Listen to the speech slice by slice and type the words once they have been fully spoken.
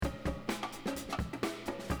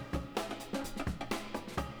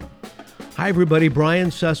Hi, everybody. Brian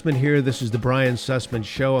Sussman here. This is the Brian Sussman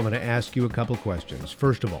Show. I'm going to ask you a couple questions.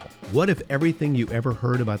 First of all, what if everything you ever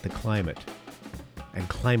heard about the climate and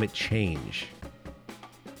climate change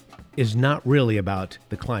is not really about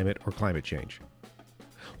the climate or climate change?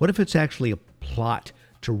 What if it's actually a plot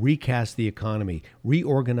to recast the economy,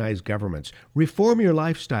 reorganize governments, reform your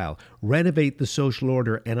lifestyle, renovate the social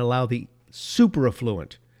order, and allow the super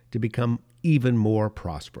affluent to become even more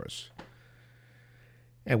prosperous?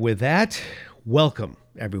 And with that, welcome,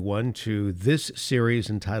 everyone, to this series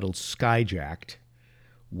entitled Skyjacked,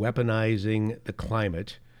 Weaponizing the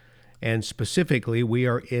Climate. And specifically, we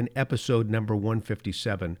are in episode number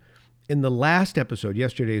 157. In the last episode,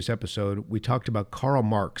 yesterday's episode, we talked about Karl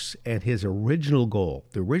Marx and his original goal.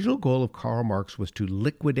 The original goal of Karl Marx was to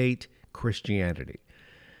liquidate Christianity.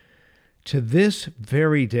 To this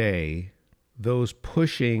very day, those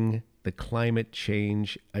pushing the climate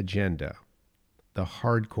change agenda, the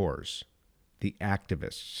hardcores, the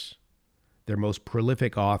activists, their most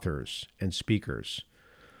prolific authors and speakers,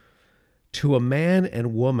 to a man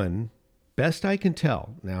and woman, best I can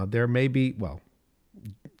tell, now there may be,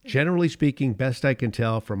 generally speaking, best I can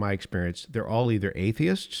tell from my experience, they're all either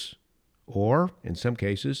atheists or, in some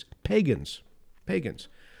cases, pagans.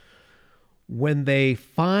 When they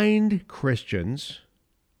find Christians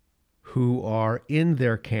who are in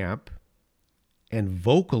their camp and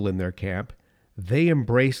vocal in their camp, they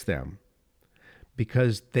embrace them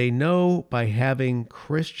because they know by having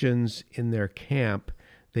Christians in their camp,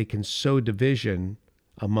 they can sow division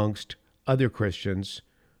amongst other Christians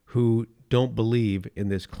who don't believe in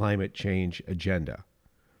this climate change agenda.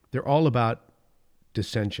 They're all about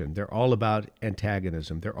dissension. They're all about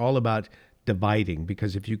antagonism. They're all about dividing,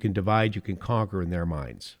 because if you can divide, you can conquer in their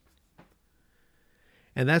minds.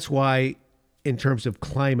 And that's why, in terms of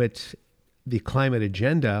climate, the climate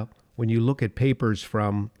agenda, when you look at papers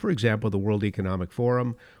from, for example, the World Economic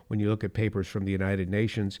Forum, when you look at papers from the United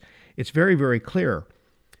Nations, it's very, very clear.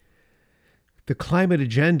 The climate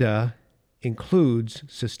agenda includes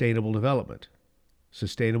sustainable development.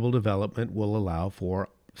 Sustainable development will allow for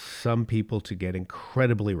some people to get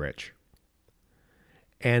incredibly rich.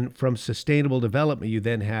 And from sustainable development, you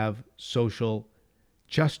then have social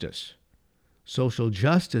justice. Social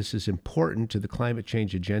justice is important to the climate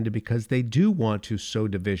change agenda because they do want to sow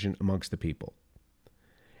division amongst the people.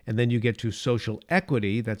 And then you get to social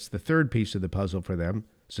equity. That's the third piece of the puzzle for them.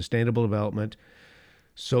 Sustainable development,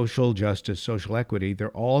 social justice, social equity. They're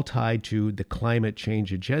all tied to the climate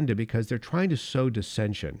change agenda because they're trying to sow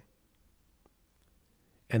dissension.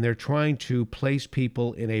 And they're trying to place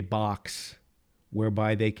people in a box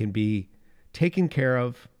whereby they can be taken care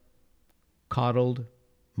of, coddled,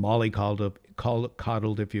 mollycoddled,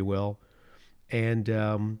 if you will,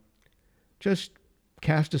 and just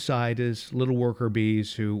cast aside as little worker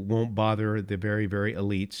bees who won't bother the very, very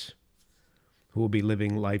elites who will be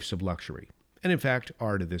living lives of luxury, and in fact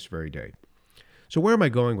are to this very day. So where am I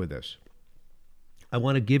going with this? I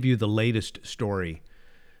want to give you the latest story.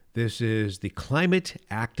 This is the climate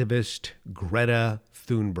activist Greta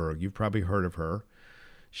Thunberg. You've probably heard of her.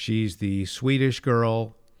 She's the Swedish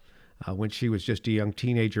girl. When she was just a young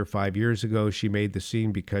teenager 5 years ago, she made the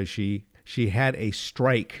scene because she had a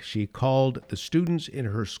strike. She called the students in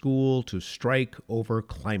her school to strike over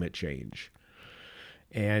climate change.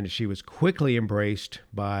 And she was quickly embraced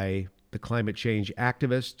by the climate change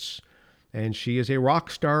activists, and she is a rock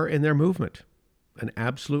star in their movement, an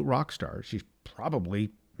absolute rock star. She's probably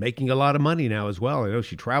making a lot of money now as well. I know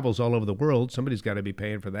she travels all over the world. Somebody's got to be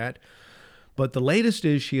paying for that. But the latest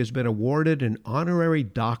is she has been awarded an honorary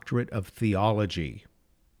doctorate of theology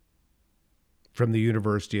from the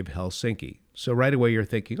University of Helsinki. So right away you're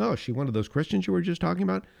thinking, oh, is she one of those Christians you were just talking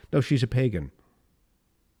about? No, she's a pagan.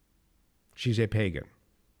 She's a pagan.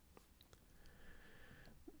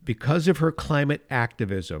 Because of her climate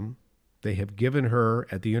activism, they have given her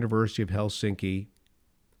at the University of Helsinki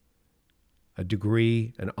a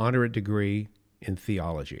degree, an honorary degree in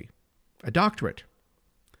theology, a doctorate.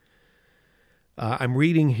 I'm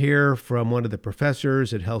reading here from one of the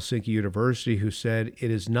professors at Helsinki University who said, it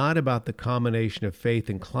is not about the combination of faith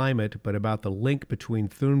and climate, but about the link between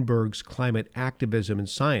Thunberg's climate activism and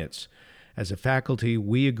science. As a faculty,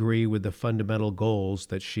 we agree with the fundamental goals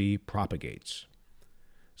that she propagates.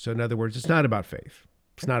 So in other words, it's not about faith.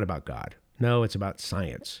 It's not about God. No, it's about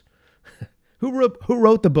science. Who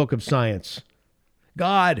wrote the book of science?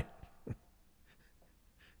 God.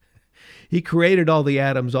 He created all the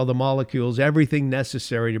atoms, all the molecules, everything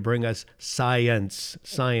necessary to bring us science.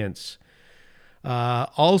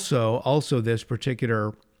 Also, this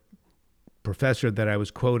particular professor that I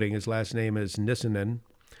was quoting, his last name is Nissanen.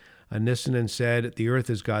 Nissen said, the earth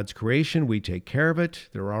is God's creation. We take care of it.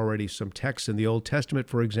 There are already some texts in the Old Testament,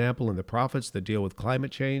 for example, in the prophets that deal with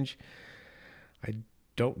climate change. I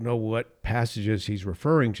don't know what passages he's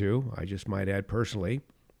referring to. I just might add personally.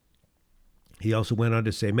 He also went on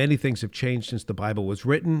to say, many things have changed since the Bible was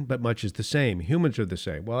written, but much is the same. Humans are the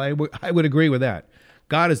same. Well, I would agree with that.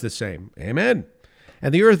 God is the same. Amen.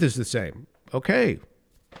 And the earth is the same. Okay.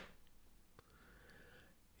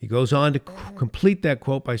 He goes on to complete that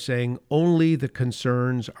quote by saying, only the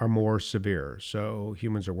concerns are more severe. So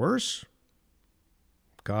humans are worse.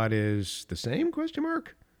 God is the same, question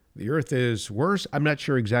mark? The earth is worse. I'm not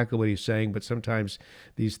sure exactly what he's saying, but sometimes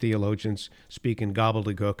these theologians speak in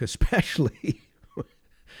gobbledygook, especially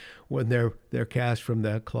when they're cast from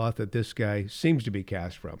the cloth that this guy seems to be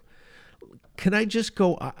cast from. Can I just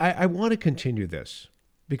go? I want to continue this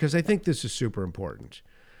because I think this is super important.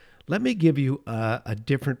 Let me give you a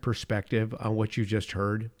different perspective on what you just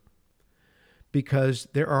heard, because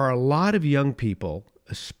there are a lot of young people,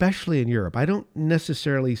 especially in Europe. I don't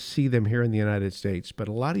necessarily see them here in the United States, but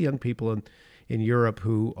a lot of young people in Europe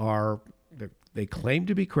who they claim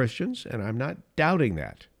to be Christians, and I'm not doubting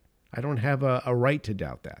that. I don't have a right to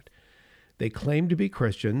doubt that. They claim to be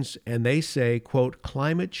Christians, and they say, quote,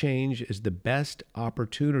 climate change is the best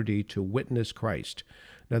opportunity to witness Christ.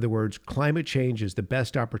 In other words, climate change is the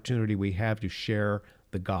best opportunity we have to share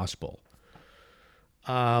the gospel.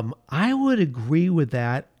 I would agree with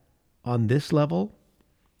that on this level.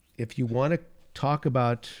 If you want to talk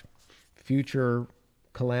about future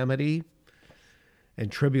calamity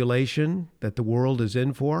and tribulation that the world is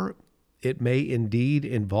in for, it may indeed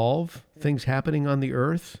involve things happening on the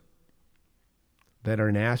earth that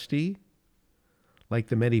are nasty, like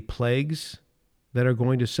the many plagues that are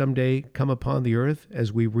going to someday come upon the earth,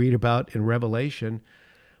 as we read about in Revelation.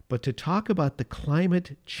 But to talk about the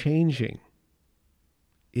climate changing,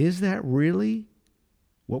 is that really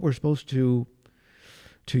what we're supposed to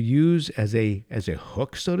use as a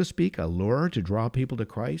hook, so to speak, a lure to draw people to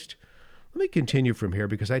Christ? Let me continue from here,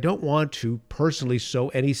 because I don't want to personally sow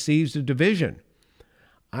any seeds of division.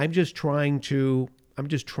 I'm just trying to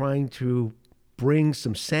bring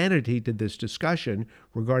some sanity to this discussion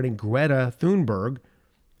regarding Greta Thunberg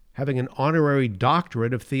having an honorary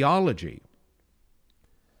doctorate of theology.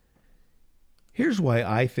 Here's why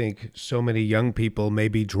I think so many young people may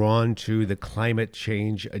be drawn to the climate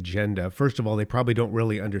change agenda. First of all, they probably don't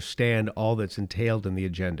really understand all that's entailed in the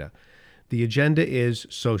agenda. The agenda is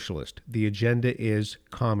socialist. The agenda is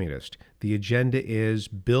communist. The agenda is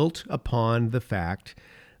built upon the fact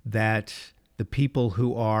that the people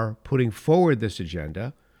who are putting forward this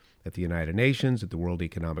agenda at the United Nations, at the World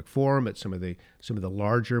Economic Forum, at some of the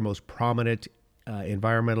larger, most prominent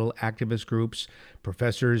environmental activist groups,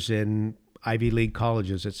 professors in Ivy League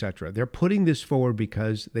colleges, etc. They're putting this forward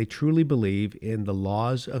because they truly believe in the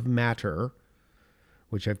laws of matter,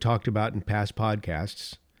 which I've talked about in past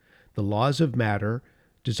podcasts, the laws of matter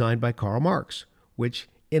designed by Karl Marx, which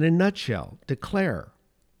in a nutshell declare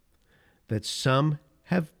that some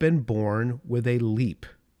have been born with a leap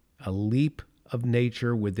of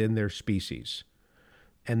nature within their species.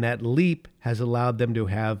 And that leap has allowed them to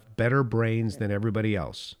have better brains than everybody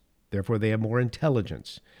else. Therefore, they have more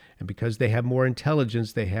intelligence. And because they have more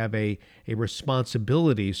intelligence, they have a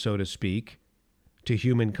responsibility, so to speak, to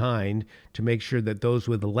humankind to make sure that those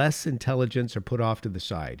with less intelligence are put off to the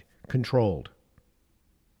side, controlled.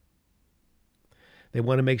 They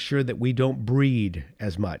want to make sure that we don't breed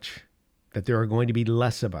as much, that there are going to be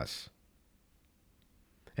less of us.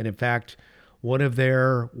 And in fact, one of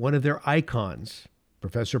their icons,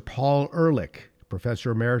 Professor Paul Ehrlich,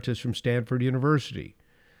 professor emeritus from Stanford University,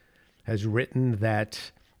 has written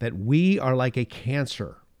that we are like a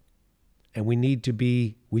cancer, and we need to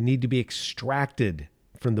be extracted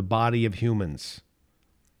from the body of humans.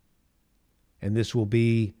 And this will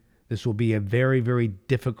be a very, very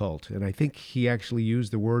difficult, and I think he actually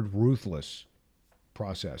used the word ruthless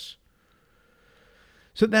process.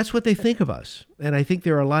 So that's what they think of us. And I think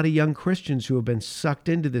there are a lot of young Christians who have been sucked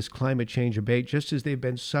into this climate change debate, just as they've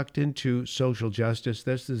been sucked into social justice,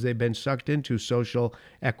 just as they've been sucked into social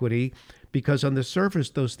equity, because on the surface,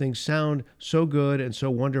 those things sound so good and so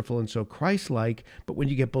wonderful and so Christ-like. But when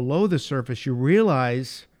you get below the surface, you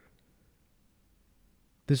realize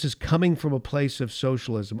this is coming from a place of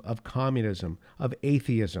socialism, of communism, of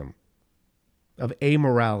atheism, of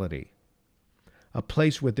amorality. A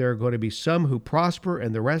place where there are going to be some who prosper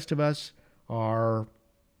and the rest of us are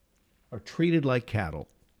treated like cattle.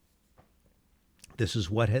 This is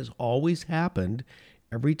what has always happened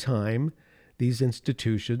every time these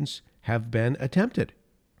institutions have been attempted.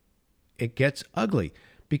 It gets ugly.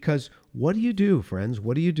 Because what do you do, friends?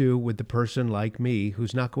 What do you do with the person like me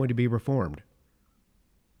who's not going to be reformed?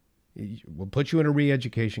 We'll put you in a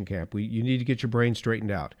re-education camp. You need to get your brain straightened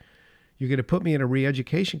out. You're going to put me in a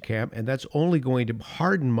re-education camp, and that's only going to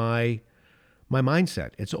harden my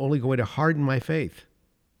mindset. It's only going to harden my faith.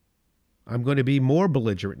 I'm going to be more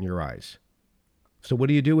belligerent in your eyes. So what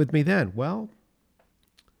do you do with me then? Well,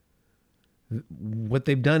 what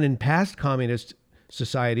they've done in past communist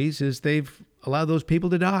societies is they've allowed those people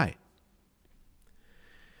to die.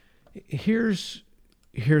 Here's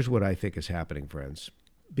what I think is happening, friends.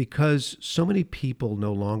 Because so many people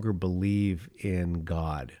no longer believe in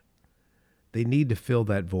God, they need to fill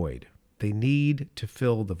that void. They need to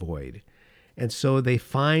fill the void. And so they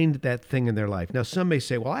find that thing in their life. Now, some may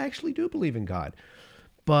say, well, I actually do believe in God.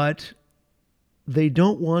 But they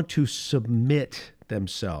don't want to submit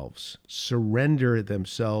themselves, surrender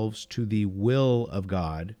themselves to the will of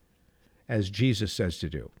God, as Jesus says to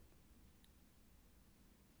do.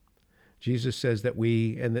 Jesus says that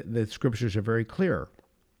the scriptures are very clear,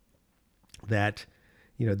 that,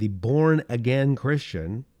 the born again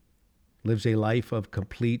Christian lives a life of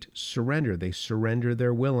complete surrender. They surrender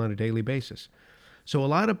their will on a daily basis. So a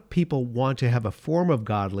lot of people want to have a form of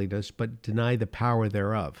godliness, but deny the power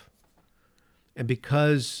thereof. And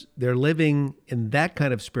because they're living in that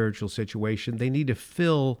kind of spiritual situation, they need to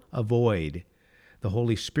fill a void. The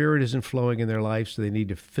Holy Spirit isn't flowing in their life, so they need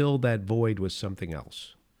to fill that void with something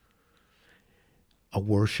else. A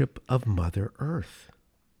worship of Mother Earth.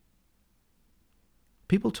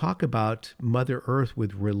 People talk about Mother Earth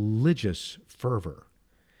with religious fervor.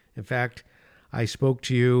 In fact, I spoke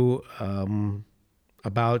to you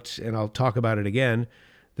about, and I'll talk about it again,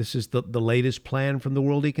 this is the latest plan from the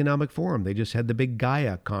World Economic Forum. They just had the big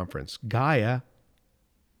Gaia conference. Gaia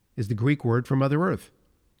is the Greek word for Mother Earth.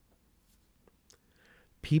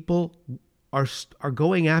 People are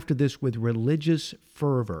going after this with religious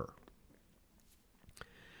fervor.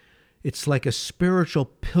 It's like a spiritual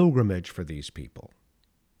pilgrimage for these people.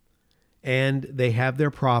 And they have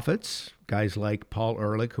their prophets, guys like Paul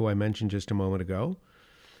Ehrlich, who I mentioned just a moment ago,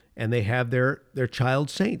 and they have their child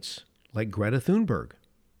saints, like Greta Thunberg.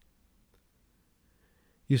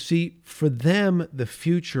 You see, for them, the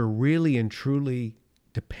future really and truly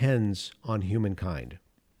depends on humankind.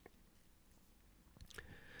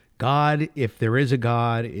 God, if there is a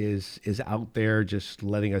God, is out there just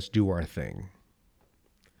letting us do our thing.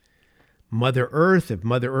 Mother Earth, if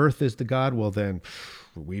Mother Earth is the God, well then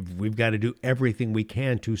we've got to do everything we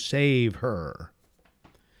can to save her.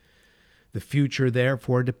 The future,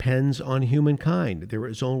 therefore, depends on humankind. There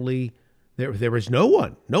is no one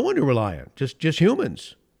to rely on, just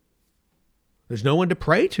humans. There's no one to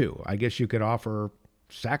pray to. I guess you could offer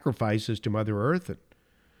sacrifices to Mother Earth,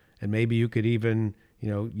 and maybe you could even,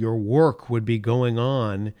 your work would be going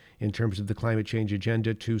on in terms of the climate change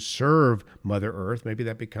agenda to serve Mother Earth. Maybe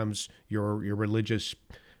that becomes your religious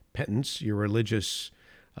penance, your religious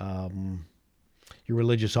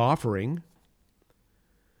offering.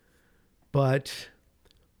 But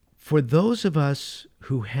for those of us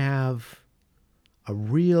who have a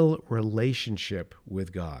real relationship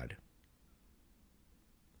with God,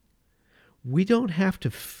 we don't have to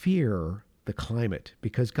fear the climate,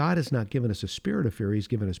 because God has not given us a spirit of fear. He's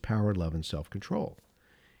given us power, love, and self-control.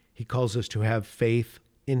 He calls us to have faith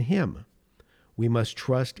in him. We must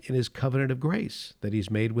trust in his covenant of grace that he's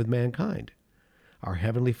made with mankind. Our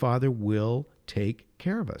Heavenly Father will take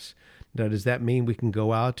care of us. Now, does that mean we can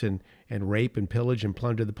go out and rape and pillage and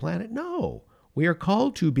plunder the planet? No. We are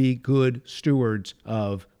called to be good stewards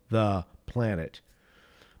of the planet.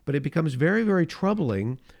 But it becomes very, very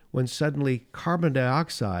troubling when suddenly carbon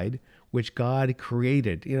dioxide, which God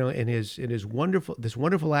created, in his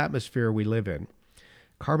wonderful atmosphere we live in.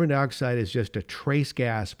 Carbon dioxide is just a trace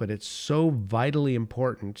gas, but it's so vitally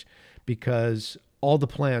important because all the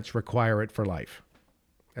plants require it for life.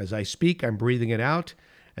 As I speak, I'm breathing it out.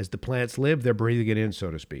 As the plants live, they're breathing it in,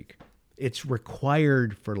 so to speak. It's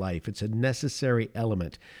required for life. It's a necessary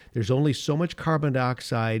element. There's only so much carbon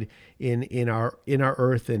dioxide in our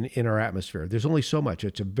earth and in our atmosphere. There's only so much.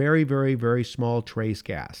 It's a very, very, very small trace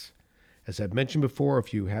gas. As I've mentioned before,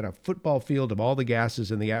 if you had a football field of all the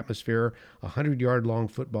gases in the atmosphere, a 100-yard long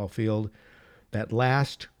football field, that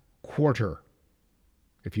last quarter,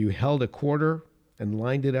 if you held a quarter and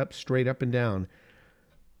lined it up straight up and down,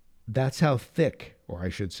 that's how thick, or I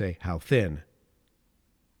should say how thin,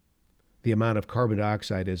 the amount of carbon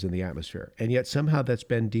dioxide is in the atmosphere. And yet somehow that's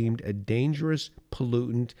been deemed a dangerous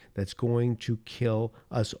pollutant that's going to kill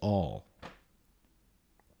us all.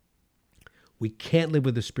 We can't live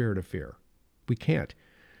with the spirit of fear. We can't.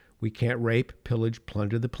 We can't rape, pillage,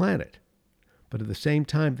 plunder the planet. But at the same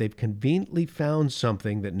time, they've conveniently found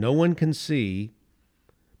something that no one can see,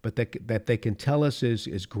 but that they can tell us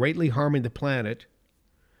is greatly harming the planet,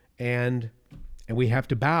 and we have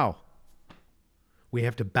to bow. We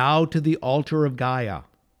have to bow to the altar of Gaia.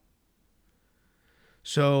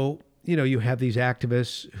 So, you have these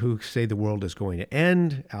activists who say the world is going to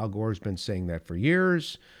end. Al Gore's been saying that for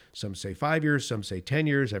years. Some say 5 years, some say 10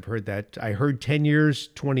 years. I've heard that. I heard 10 years,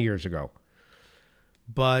 20 years ago.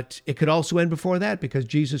 But it could also end before that, because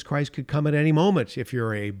Jesus Christ could come at any moment if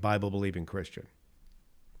you're a Bible-believing Christian.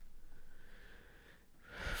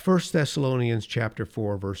 1 Thessalonians chapter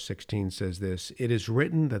 4, verse 16 says this: "It is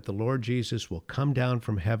written that the Lord Jesus will come down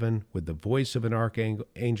from heaven with the voice of an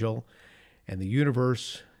archangel, and the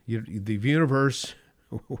universe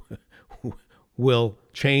will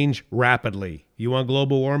change rapidly." You want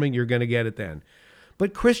global warming? You're going to get it then.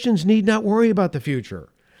 But Christians need not worry about the future.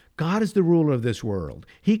 God is the ruler of this world.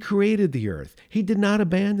 He created the earth. He did not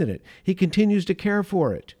abandon it. He continues to care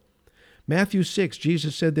for it. Matthew 6,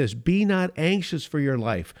 Jesus said this: "Be not anxious for your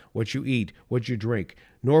life, what you eat, what you drink,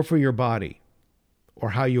 nor for your body,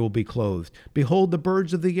 or how you will be clothed. Behold the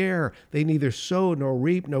birds of the air. They neither sow nor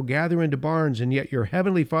reap nor gather into barns, and yet your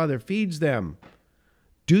heavenly Father feeds them.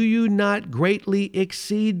 Do you not greatly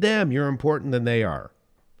exceed them?" You're important than they are.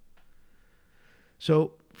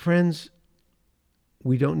 So, friends,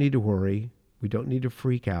 we don't need to worry. We don't need to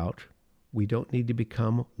freak out. We don't need to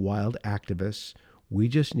become wild activists. We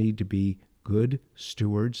just need to be good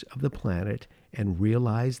stewards of the planet and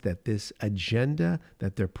realize that this agenda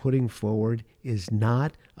that they're putting forward is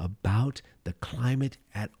not about the climate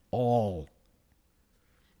at all.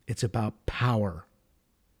 It's about power.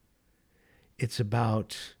 It's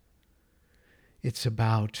about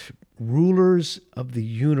rulers of the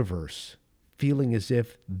universe feeling as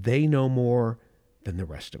if they know more than the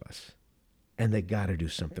rest of us, and they got to do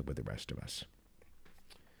something with the rest of us.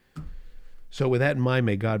 So with that in mind,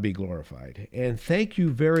 may God be glorified. And thank you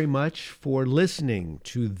very much for listening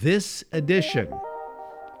to this edition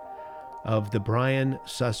of the Brian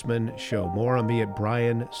Sussman Show. More on me at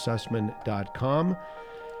briansussman.com.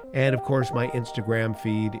 And of course, my Instagram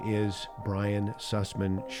feed is Brian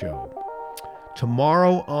Sussman Show.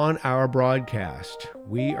 Tomorrow on our broadcast,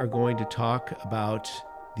 we are going to talk about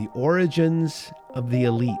the origins of the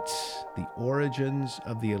elites. The origins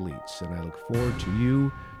of the elites. And I look forward to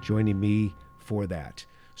you joining me for that.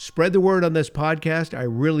 Spread the word on this podcast. I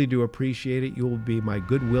really do appreciate it. You will be my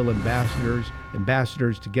goodwill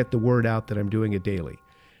ambassadors to get the word out that I'm doing it daily.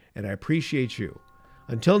 And I appreciate you.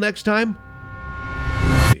 Until next time,